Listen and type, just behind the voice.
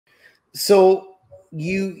So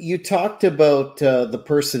you talked about the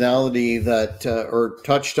personality that, or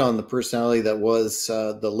touched on the personality that was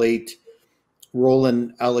the late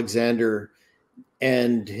Roland Alexander,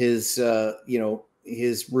 and his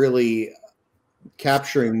his really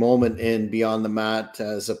capturing moment in Beyond the Mat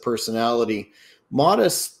as a personality.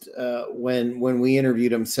 Modest, when we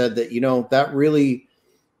interviewed him, said that that really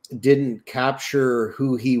didn't capture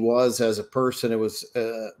who he was as a person. It was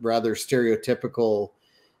rather stereotypical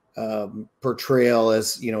portrayal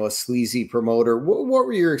as a sleazy promoter. What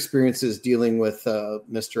were your experiences dealing with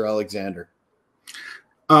Mr. Alexander?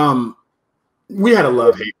 We had a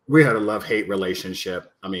love hate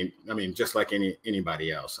relationship. I mean, just like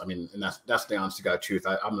anybody else. I mean, and that's the honest to God truth.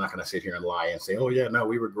 I'm not going to sit here and lie and say, oh yeah, no,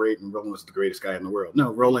 we were great and Roland was the greatest guy in the world.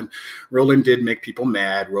 No, Roland did make people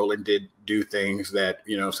mad. Roland did do things that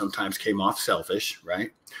sometimes came off selfish,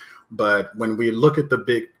 right? But when we look at the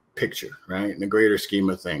big picture, right, in the greater scheme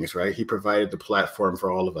of things, right, he provided the platform for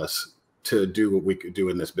all of us to do what we could do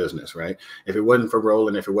in this business, right? If it wasn't for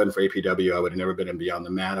Roland, if it wasn't for APW, I would have never been in Beyond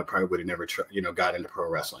the Mat. I probably would have never, got into pro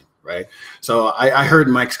wrestling, right? So I heard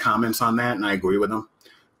Mike's comments on that, and I agree with him.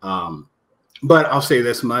 But I'll say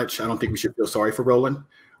this much: I don't think we should feel sorry for Roland,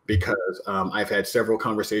 because I've had several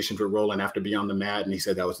conversations with Roland after Beyond the Mat, and he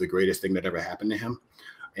said that was the greatest thing that ever happened to him.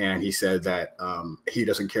 And he said that he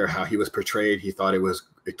doesn't care how he was portrayed. He thought it was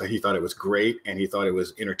great, and he thought it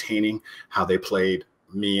was entertaining how they played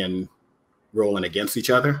me and Roland against each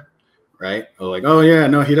other, right? Like, oh yeah,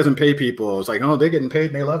 no, he doesn't pay people. It's like, oh, they're getting paid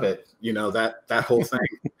and they love it. That whole thing,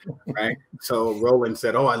 right? So Roland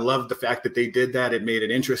said, oh, I love the fact that they did that. It made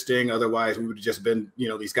it interesting. Otherwise, we would have just been,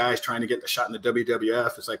 these guys trying to get the shot in the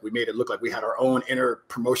WWF. It's like we made it look like we had our own inner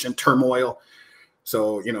promotion turmoil.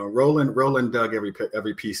 So, Roland dug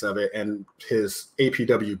every piece of it, and his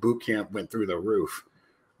APW boot camp went through the roof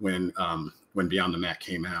when Beyond the Mat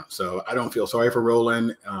came out. So I don't feel sorry for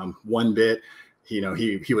Roland one bit.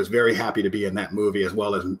 He was very happy to be in that movie, as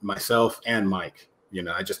well as myself and Mike.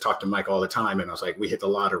 I just talked to Mike all the time, and I was like, we hit the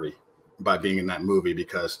lottery by being in that movie,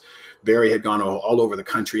 because Barry had gone all over the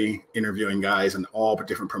country interviewing guys in all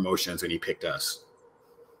different promotions, and he picked us.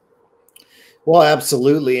 Well,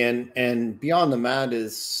 absolutely. And Beyond the Mat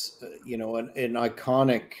is, an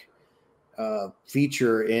iconic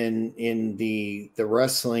feature in the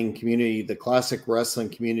wrestling community, the classic wrestling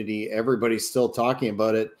community. Everybody's still talking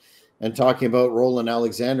about it and talking about Roland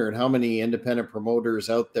Alexander, and how many independent promoters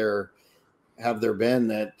out there have there been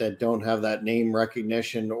that don't have that name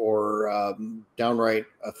recognition or downright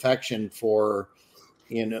affection for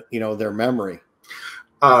their memory.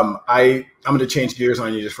 I'm going to change gears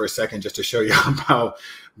on you just for a second, just to show you how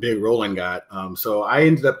big Roland got. So I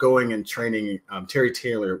ended up going and training. Terry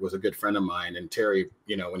Taylor was a good friend of mine, and Terry,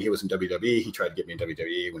 when he was in WWE, he tried to get me in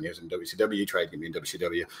WWE. When he was in WCW, he tried to get me in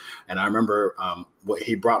WCW. And I remember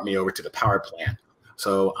he brought me over to the power plant.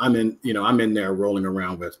 So I'm in there rolling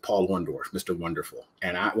around with Paul Orndorff, Mr. Wonderful.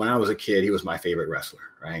 And when I was a kid, he was my favorite wrestler,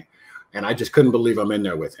 right? And I just couldn't believe I'm in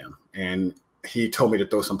there with him. And he told me to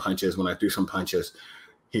throw some punches. When I threw some punches,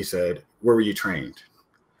 he said, where were you trained?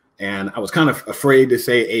 And I was kind of afraid to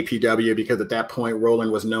say APW, because at that point,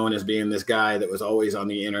 Roland was known as being this guy that was always on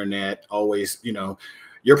the internet, always,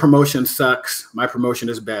 your promotion sucks, my promotion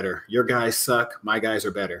is better. Your guys suck, my guys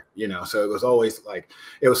are better. So it was always like,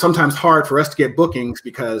 it was sometimes hard for us to get bookings,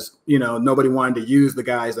 because, nobody wanted to use the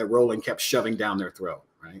guys that Roland kept shoving down their throat,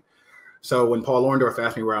 right? So when Paul Orndorff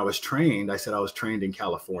asked me where I was trained, I said I was trained in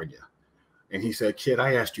California. And he said, kid,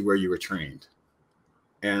 I asked you where you were trained.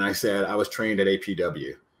 And I said, I was trained at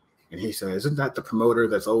APW. And he said, isn't that the promoter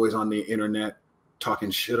that's always on the internet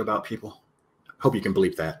talking shit about people? Hope you can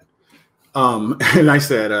bleep that. And I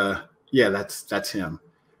said, yeah, that's him.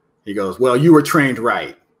 He goes, well, you were trained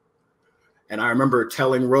right. And I remember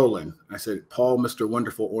telling Roland, I said, Paul, Mr.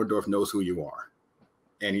 Wonderful Orndorff knows who you are.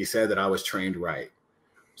 And he said that I was trained right.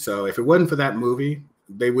 So if it wasn't for that movie,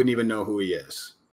 they wouldn't even know who he is.